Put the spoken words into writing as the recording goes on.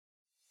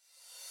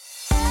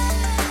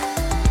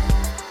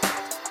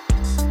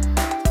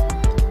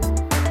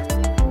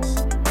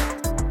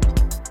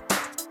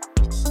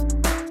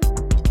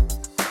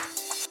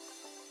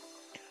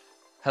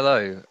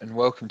Hello, and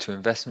welcome to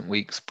Investment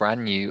Week's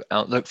brand new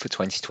Outlook for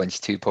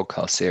 2022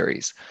 podcast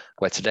series,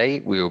 where today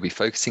we will be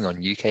focusing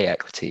on UK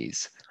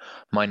equities.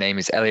 My name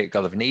is Elliot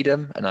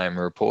Gulliver-Needham, and I am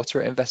a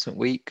reporter at Investment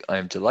Week. I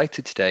am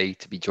delighted today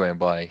to be joined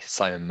by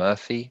Simon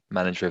Murphy,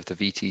 manager of the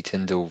VT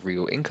Tyndall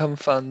Real Income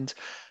Fund,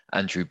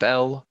 Andrew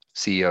Bell,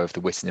 CEO of the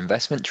Witten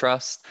Investment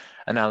Trust,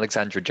 and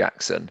Alexandra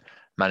Jackson,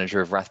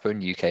 manager of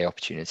Rathbone UK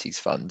Opportunities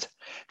Fund.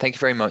 Thank you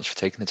very much for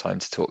taking the time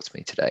to talk to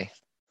me today.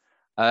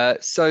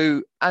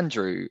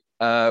 Andrew,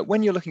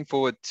 when you're looking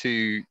forward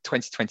to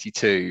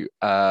 2022,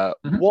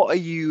 what are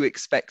you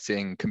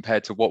expecting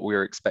compared to what we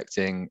were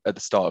expecting at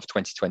the start of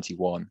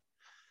 2021?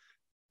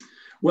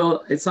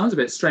 Well, it sounds a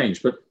bit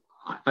strange, but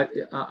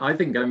I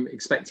think I'm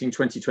expecting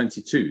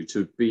 2022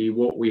 to be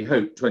what we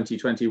hoped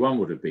 2021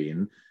 would have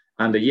been,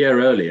 and a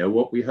year earlier,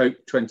 what we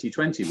hoped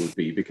 2020 would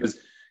be, because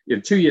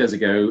 2 years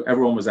ago,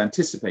 everyone was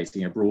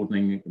anticipating a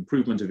broadening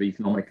improvement of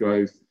economic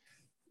growth.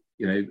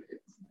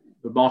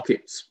 The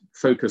market's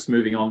focus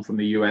moving on from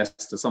the US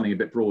to something a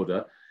bit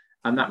broader,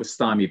 and that was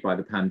stymied by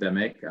the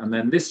pandemic. And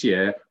then this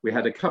year, we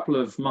had a couple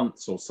of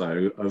months or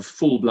so of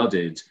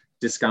full-blooded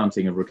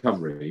discounting of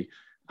recovery.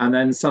 And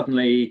then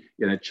suddenly,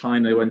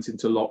 China went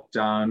into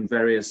lockdown,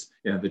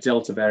 the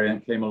Delta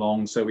variant came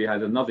along, so we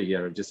had another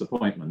year of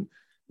disappointment.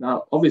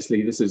 Now,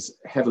 obviously, this is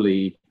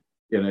heavily,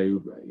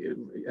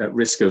 at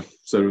risk of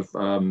sort of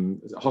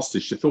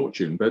hostage to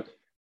fortune. But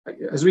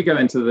as we go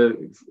into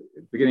the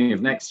beginning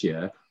of next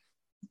year,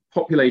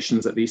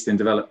 populations, at least in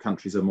developed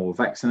countries, are more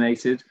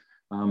vaccinated.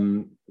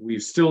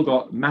 We've still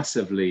got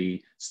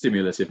massively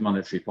stimulative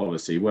monetary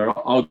policy. We're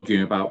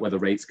arguing about whether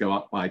rates go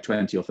up by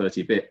 20 or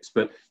 30 bips,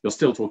 but you're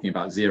still talking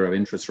about zero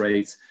interest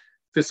rates.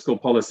 Fiscal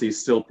policy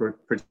is still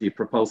pretty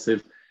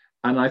propulsive.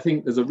 And I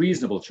think there's a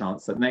reasonable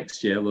chance that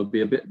next year there'll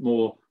be a bit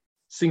more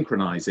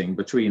synchronizing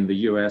between the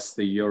US,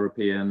 the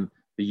European,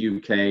 the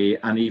UK,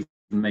 and even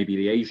maybe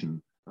the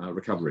Asian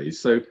recoveries.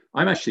 So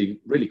I'm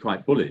actually really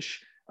quite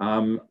bullish.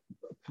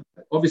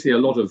 Obviously, a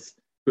lot of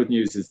good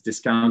news is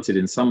discounted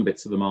in some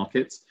bits of the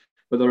markets,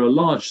 but there are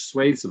large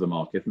swathes of the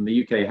market, and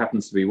the UK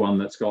happens to be one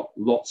that's got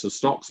lots of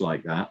stocks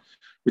like that,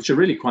 which are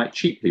really quite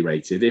cheaply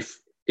rated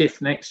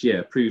if next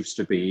year proves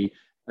to be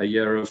a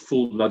year of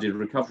full-blooded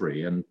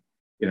recovery. And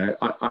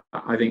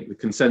I think the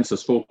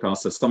consensus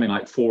forecasts are something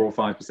like 4 or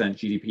 5%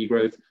 GDP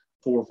growth,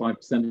 4 or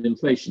 5%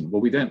 inflation.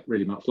 Well, we don't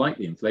really much like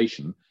the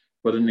inflation,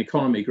 but an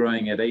economy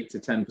growing at 8 to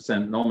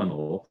 10%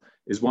 nominal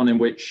is one in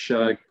which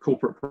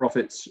corporate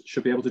profits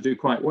should be able to do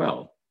quite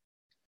well.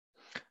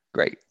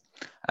 Great.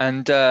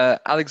 And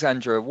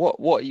Alexandra,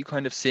 what are you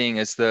kind of seeing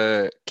as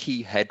the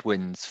key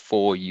headwinds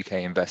for UK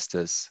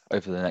investors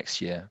over the next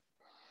year?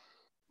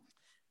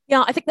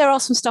 Yeah, I think there are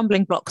some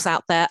stumbling blocks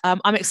out there.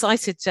 I'm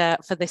excited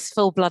for this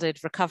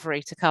full-blooded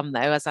recovery to come,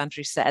 though. As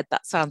Andrew said,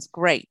 that sounds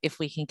great if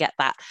we can get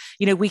that.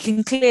 We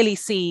can clearly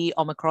see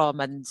Omicron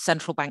and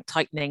central bank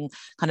tightening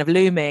kind of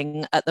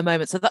looming at the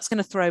moment. So that's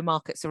going to throw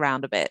markets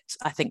around a bit,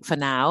 I think, for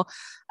now.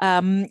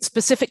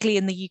 Specifically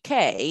in the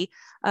UK,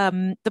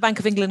 the Bank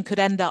of England could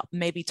end up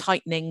maybe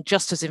tightening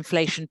just as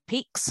inflation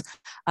peaks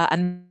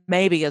and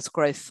maybe as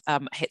growth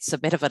hits a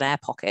bit of an air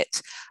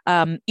pocket.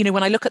 When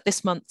I look at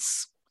this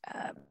month's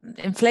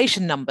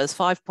inflation numbers,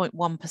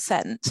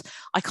 5.1%,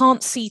 I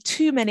can't see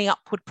too many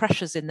upward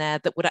pressures in there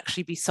that would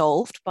actually be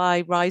solved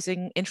by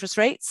rising interest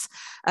rates,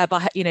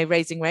 by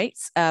raising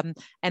rates.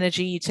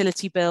 Energy,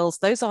 utility bills,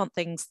 those aren't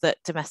things that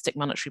domestic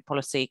monetary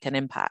policy can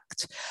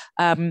impact.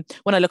 When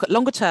I look at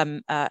longer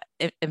term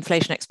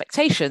inflation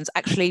expectations,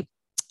 actually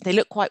they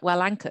look quite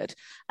well anchored.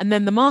 And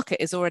then the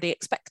market is already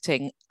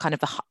expecting kind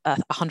of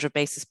 100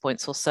 basis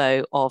points or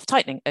so of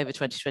tightening over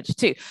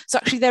 2022. So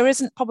actually there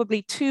isn't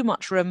probably too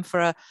much room for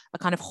a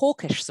kind of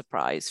hawkish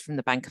surprise from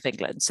the Bank of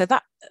England. So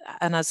that,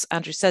 and as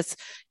Andrew says,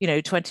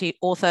 20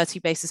 or 30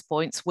 basis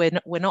points, we're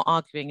not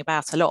arguing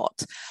about a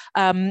lot.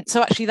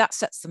 So actually that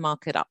sets the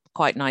market up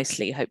quite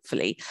nicely,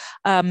 hopefully.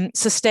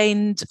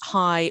 Sustained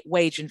high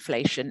wage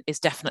inflation is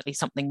definitely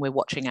something we're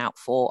watching out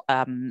for,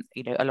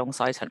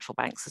 alongside central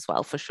banks as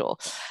well, for sure.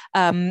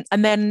 And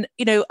then,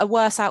 a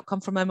worse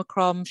outcome from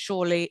Omicron,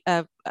 surely,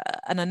 and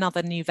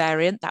another new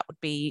variant, that would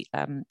be,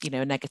 a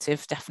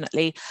negative,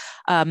 definitely.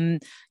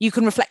 You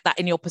can reflect that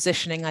in your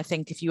positioning, I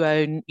think, if you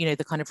own,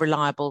 the kind of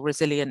reliable,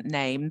 resilient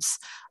names.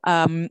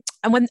 And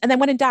then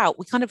when in doubt,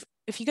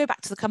 if you go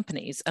back to the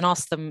companies and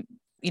ask them,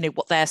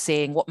 what they're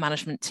seeing, what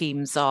management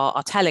teams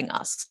are telling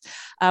us.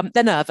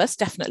 They're nervous,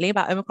 definitely,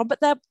 about Omicron, but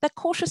they're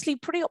cautiously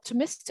pretty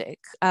optimistic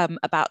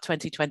about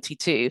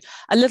 2022.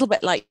 A little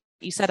bit like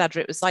you said,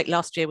 Andrew, it was like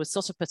last year was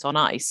sort of put on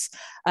ice.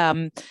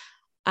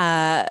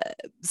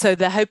 So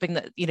they're hoping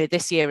that,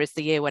 this year is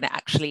the year when it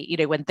actually,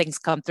 when things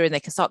come through and they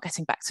can start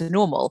getting back to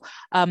normal.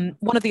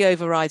 One of the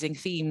overriding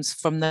themes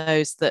from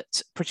those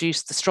that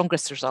produced the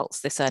strongest results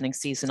this earnings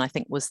season, I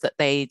think, was that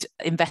they'd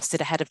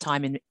invested ahead of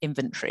time in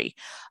inventory.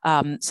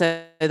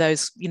 So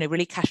those,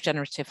 really cash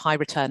generative, high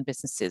return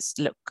businesses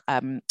look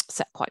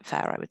set quite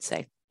fair, I would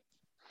say.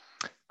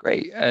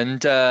 Great.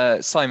 And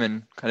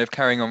Simon, kind of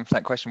carrying on from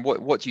that question,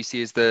 what do you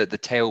see as the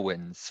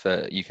tailwinds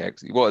for UK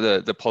equity? What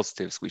are the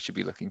positives we should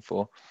be looking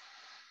for?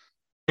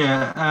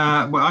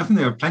 Yeah, well, I think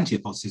there are plenty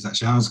of positives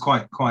actually. I was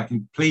quite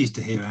pleased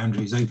to hear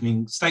Andrew's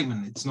opening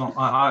statement. It's not.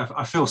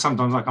 I feel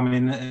sometimes like I'm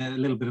in a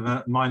little bit of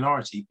a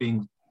minority,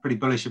 being pretty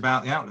bullish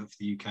about the outlook for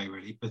the UK,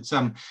 really. But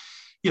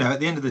at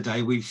the end of the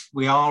day,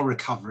 we are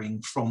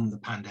recovering from the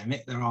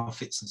pandemic. There are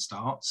fits and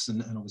starts,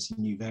 and obviously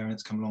new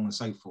variants come along and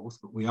so forth.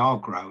 But we are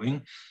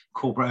growing.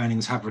 Corporate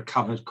earnings have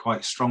recovered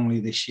quite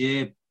strongly this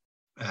year.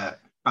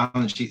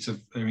 Balance sheets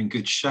are in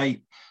good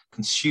shape.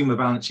 Consumer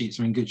balance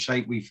sheets are in good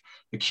shape. We've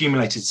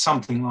accumulated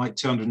something like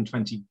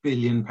 £220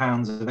 billion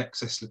of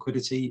excess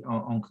liquidity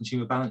on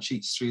consumer balance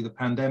sheets through the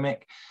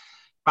pandemic.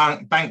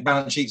 Bank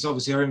balance sheets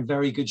obviously are in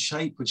very good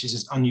shape, which is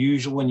just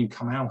unusual when you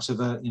come out of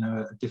a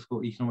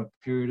difficult economic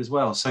period as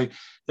well. So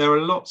there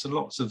are lots and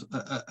lots of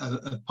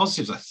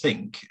positives, I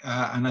think.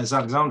 And as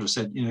Alexandra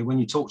said, when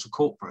you talk to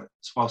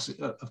corporates, whilst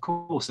of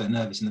course they're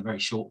nervous in the very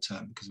short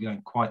term because we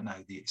don't quite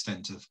know the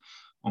extent of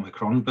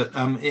Omicron, but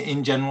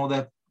in general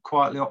they're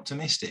quietly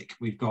optimistic.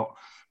 We've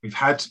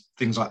had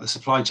things like the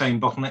supply chain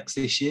bottlenecks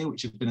this year,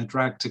 which have been a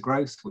drag to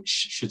growth, which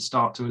should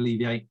start to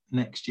alleviate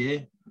next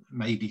year.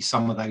 Maybe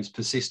some of those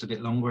persist a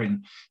bit longer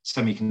in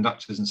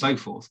semiconductors and so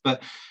forth.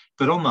 But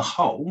on the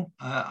whole,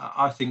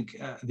 I think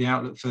the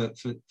outlook for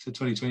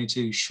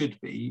 2022 should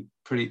be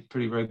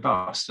pretty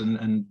robust,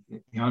 and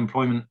the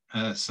unemployment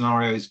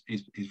scenario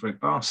is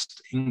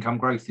robust. Income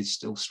growth is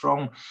still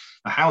strong.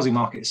 The housing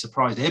market has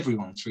surprised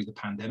everyone through the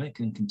pandemic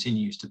and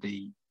continues to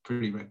be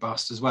pretty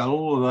robust as well.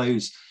 All of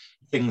those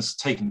things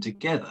taken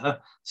together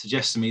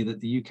suggest to me that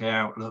the UK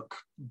outlook,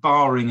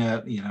 barring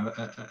a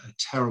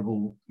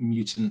terrible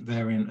mutant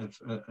variant of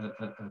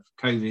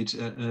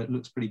COVID,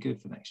 looks pretty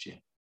good for next year.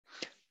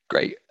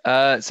 Great.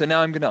 So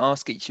now I'm going to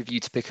ask each of you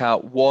to pick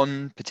out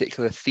one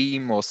particular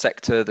theme or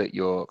sector that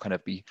you're kind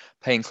of be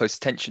paying close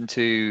attention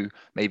to,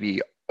 maybe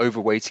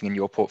overweighting in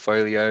your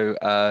portfolio.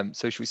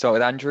 So should we start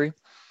with Andrew?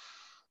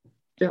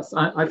 Yes,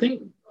 I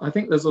think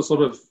there's a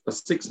sort of a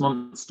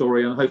 6-month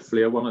story and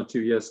hopefully a 1 or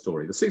 2 year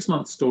story. The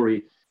 6-month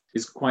story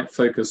is quite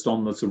focused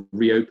on the sort of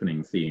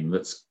reopening theme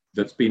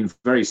that's been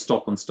very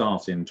stop and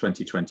start in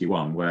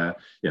 2021, where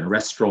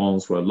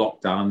restaurants were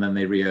locked down, then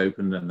they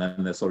reopened, and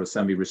then they're sort of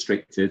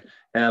semi-restricted.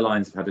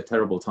 Airlines have had a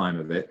terrible time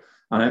of it,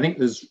 and I think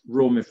there's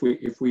room if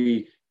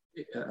we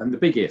and the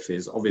big if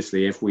is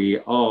obviously if we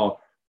are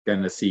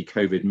going to see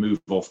COVID move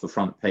off the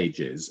front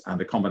pages,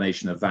 and a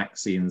combination of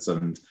vaccines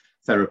and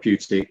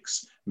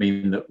therapeutics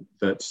mean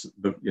that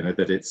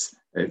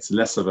it's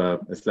less of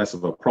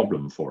a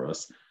problem for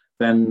us,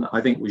 then I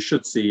think we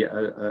should see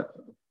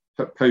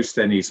post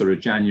any sort of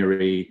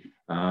January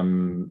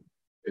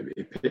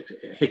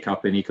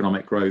hiccup in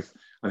economic growth.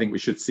 I think we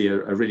should see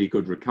a really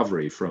good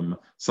recovery from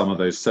some of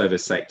those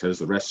service sectors,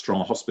 the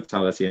restaurant,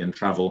 hospitality and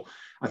travel.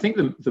 I think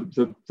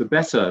the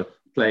better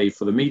play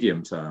for the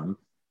medium term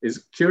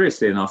is,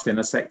 curiously enough, in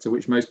a sector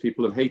which most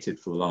people have hated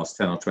for the last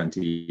 10 or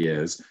 20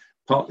 years,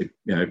 partly,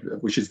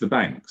 which is the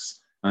banks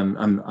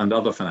and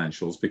other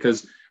financials,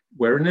 because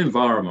we're in an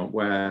environment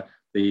where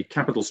the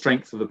capital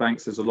strength of the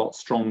banks is a lot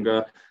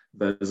stronger.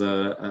 There's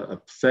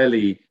a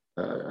fairly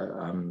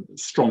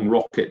strong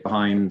rocket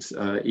behind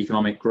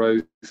economic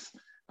growth.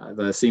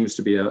 There seems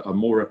to be a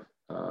more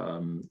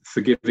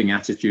forgiving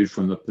attitude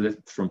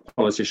from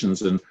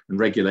politicians and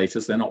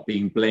regulators. They're not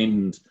being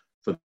blamed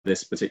for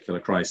this particular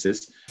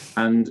crisis.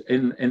 And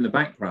in the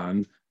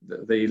background,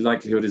 the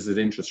likelihood is that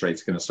interest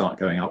rates are going to start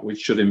going up, which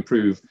should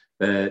improve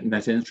their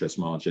net interest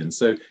margin.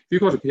 So if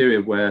you've got a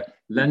period where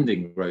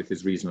lending growth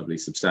is reasonably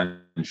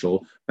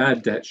substantial,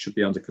 bad debt should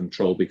be under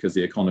control because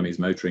the economy is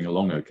motoring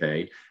along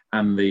okay,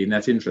 and the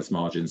net interest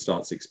margin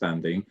starts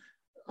expanding,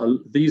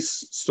 these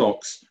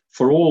stocks,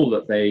 for all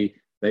that they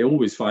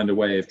always find a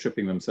way of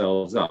tripping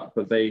themselves up,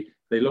 but they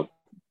look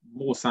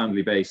more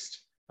soundly based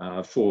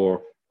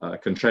for a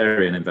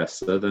contrarian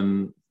investor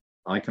than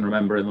I can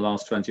remember in the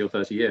last 20 or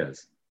 30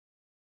 years.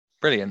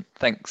 Brilliant,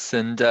 thanks.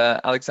 And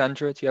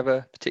Alexandra, do you have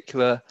a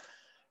particular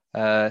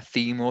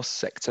theme or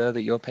sector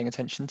that you're paying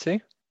attention to?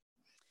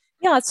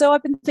 Yeah, so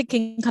I've been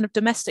thinking kind of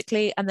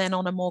domestically and then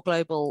on a more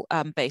global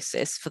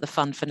basis for the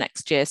fund for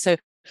next year. So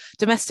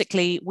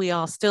domestically, we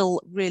are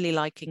still really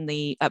liking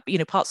the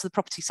parts of the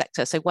property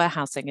sector, so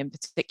warehousing in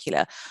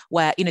particular,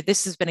 where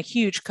this has been a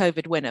huge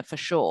COVID winner for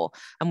sure,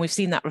 and we've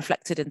seen that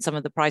reflected in some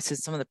of the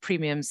prices, some of the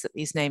premiums that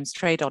these names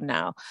trade on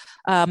now.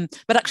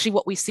 But actually,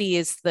 what we see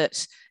is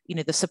that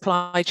the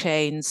supply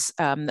chains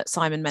that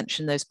Simon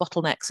mentioned, those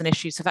bottlenecks and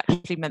issues have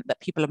actually meant that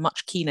people are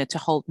much keener to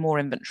hold more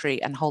inventory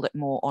and hold it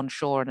more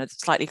onshore and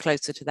slightly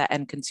closer to their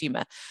end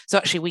consumer. So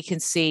actually we can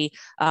see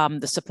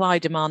the supply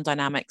demand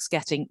dynamics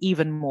getting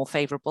even more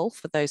favorable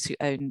for those who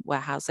own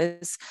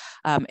warehouses.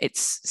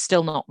 It's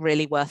still not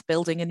really worth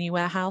building a new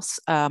warehouse,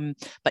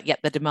 but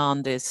yet the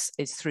demand is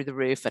through the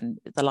roof, and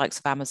the likes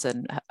of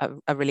Amazon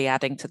are really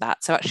adding to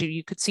that. So actually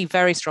you could see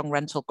very strong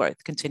rental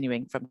growth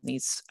continuing from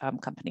these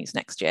companies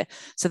next year.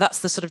 So that's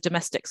the sort of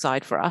domestic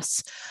side for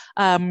us.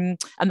 And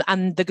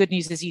the good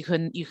news is you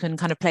can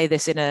kind of play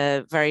this in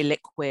a very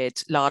liquid,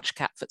 large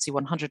cap FTSE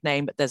 100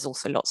 name, but there's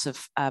also lots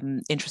of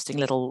interesting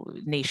little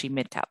niche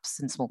mid caps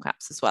and small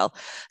caps as well.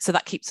 So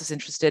that keeps us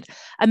interested.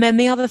 And then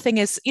the other thing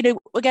is,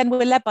 again,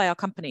 we're led by our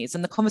companies,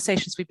 and the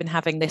conversations we've been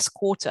having this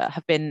quarter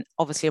have been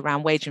obviously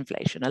around wage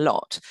inflation a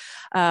lot.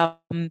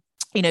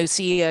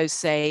 CEOs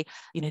say,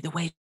 the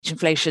wage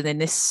inflation in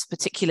this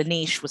particular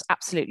niche was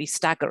absolutely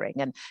staggering.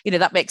 And,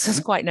 that makes us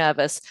quite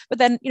nervous. But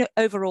then,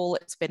 overall,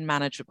 it's been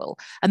manageable.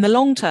 And the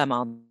long-term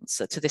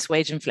answer to this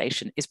wage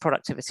inflation is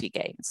productivity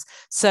gains.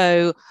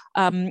 So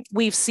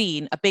we've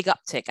seen a big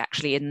uptick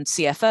actually in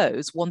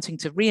CFOs wanting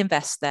to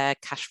reinvest their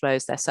cash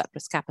flows, their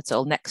surplus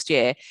capital next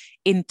year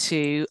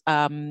into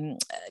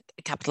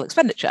capital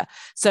expenditure.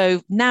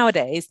 So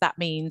nowadays, that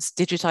means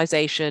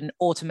digitization,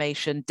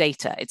 automation,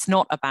 data. It's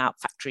not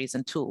about factories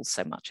and tools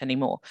so much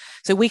anymore.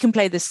 So we can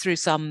play this through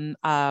some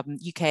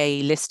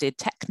UK listed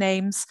tech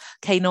names,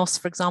 Kainos,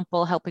 for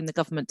example, helping the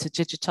government to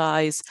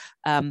digitize,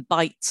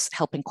 Bytes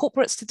helping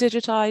corporates to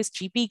digitize,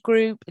 GB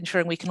Group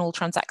ensuring we can all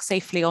transact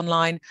safely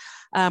online.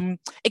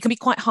 It can be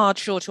quite hard,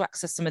 sure, to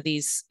access some of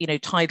these,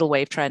 tidal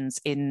wave trends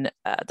in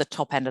the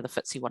top end of the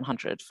FTSE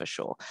 100 for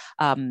sure.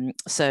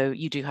 So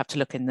you do have to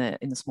look in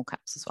the small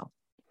caps as well.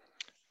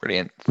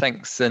 Brilliant,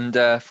 thanks. And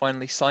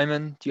finally,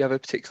 Simon, do you have a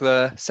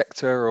particular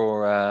sector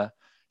or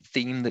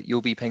theme that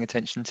you'll be paying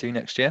attention to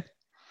next year?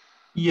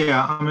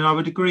 Yeah, I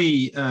would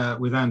agree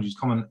with Andrew's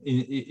comment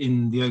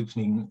in the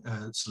opening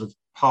sort of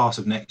part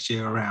of next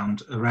year around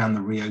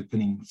the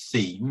reopening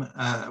theme.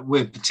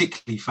 We're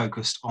particularly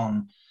focused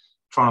on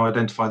trying to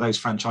identify those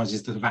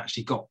franchises that have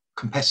actually got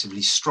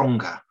competitively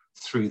stronger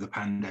through the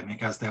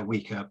pandemic as their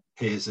weaker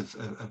peers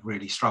have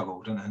really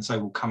struggled. And so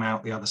will come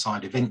out the other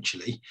side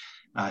eventually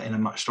in a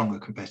much stronger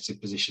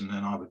competitive position.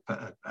 And I would put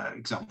an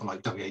example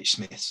like WH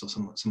Smiths or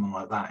someone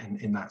like that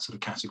in that sort of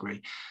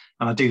category.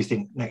 And I do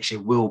think next year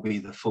will be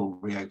the full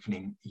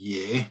reopening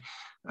year,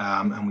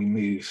 and we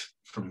move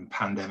from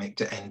pandemic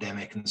to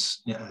endemic and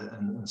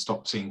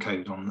stop seeing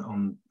COVID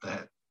on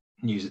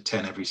news at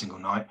 10 every single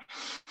night.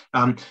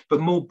 But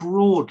more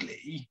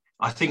broadly,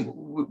 I think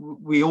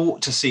we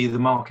ought to see the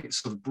market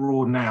sort of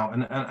broaden out.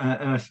 And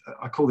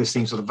I call this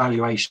thing sort of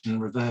valuation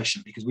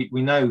reversion, because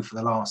we know for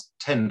the last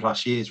 10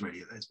 plus years,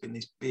 really, that there's been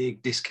this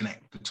big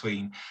disconnect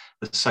between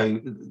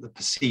the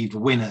perceived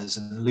winners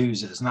and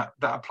losers. And that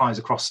applies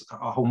across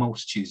a whole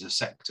multitude of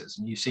sectors.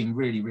 And you've seen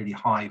really, really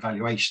high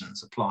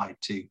valuations applied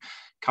to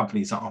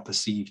companies that are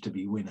perceived to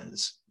be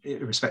winners,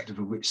 irrespective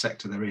of which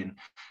sector they're in,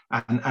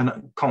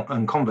 and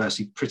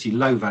conversely, pretty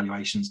low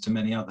valuations to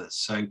many others.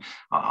 So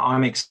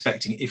I'm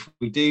expecting, if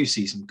we do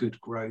see some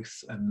good growth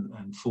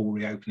and full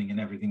reopening and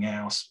everything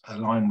else,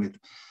 aligned with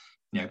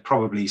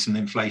probably some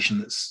inflation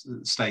that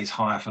stays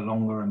higher for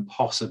longer and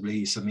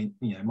possibly some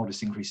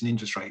modest increase in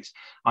interest rates,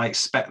 I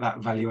expect that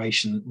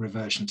valuation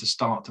reversion to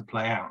start to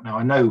play out. Now,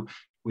 I know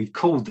we've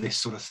called this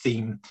sort of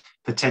theme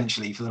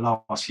potentially for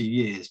the last few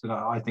years, but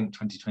I think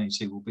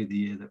 2022 will be the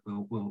year that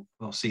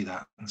we'll see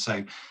that. And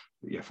so,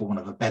 for want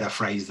of a better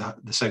phrase, that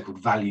the so-called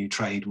value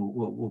trade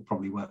will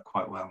probably work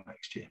quite well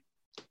next year.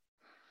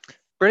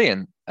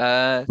 Brilliant.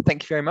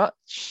 Thank you very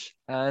much.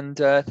 And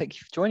thank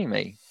you for joining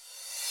me.